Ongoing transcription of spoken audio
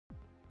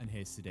And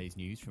here's today's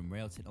news from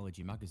Rail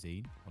Technology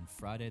Magazine on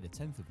Friday the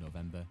 10th of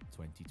November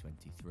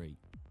 2023.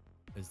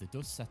 As the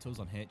dust settles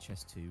on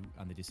HS2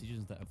 and the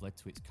decisions that have led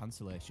to its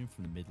cancellation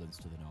from the Midlands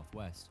to the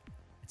northwest,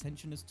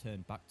 attention has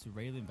turned back to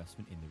rail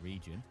investment in the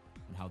region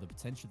and how the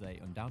potential that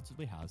it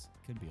undoubtedly has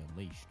can be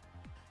unleashed.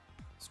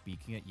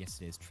 Speaking at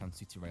yesterday's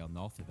Trans-City Rail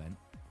North event,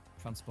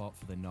 Transport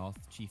for the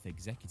North Chief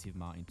Executive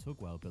Martin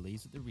Tugwell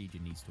believes that the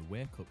region needs to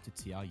wake up to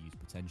TRU's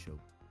potential.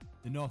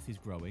 The North is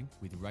growing,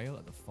 with rail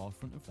at the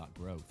forefront of that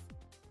growth.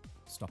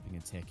 Stopping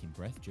and taking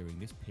breath during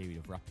this period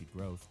of rapid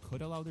growth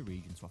could allow the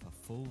region to offer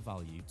full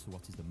value to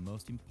what is the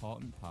most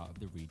important part of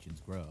the region's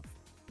growth,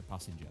 the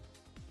passenger.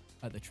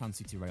 At the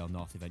Trans-City Rail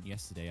North event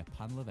yesterday, a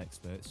panel of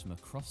experts from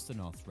across the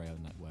North Rail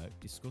network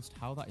discussed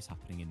how that is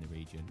happening in the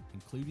region,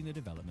 including the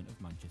development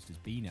of Manchester's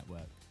B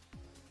network.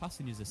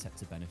 Passengers are set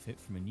to benefit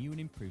from a new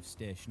and improved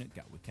station at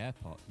Gatwick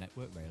Airport,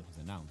 Network Rail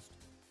has announced.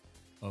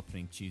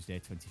 Opening Tuesday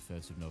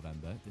 21st of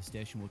November, the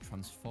station will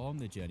transform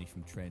the journey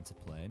from train to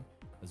plane,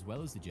 as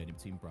well as the journey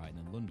between Brighton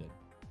and London.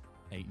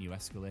 8 new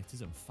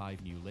escalators and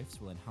 5 new lifts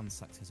will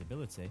enhance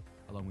accessibility,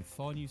 along with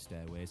 4 new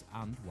stairways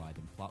and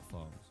widened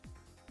platforms.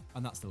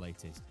 And that's the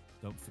latest.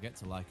 Don't forget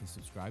to like and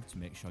subscribe to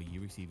make sure you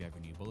receive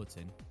every new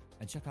bulletin,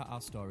 and check out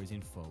our stories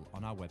in full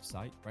on our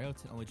website,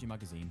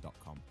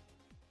 railtechnologymagazine.com.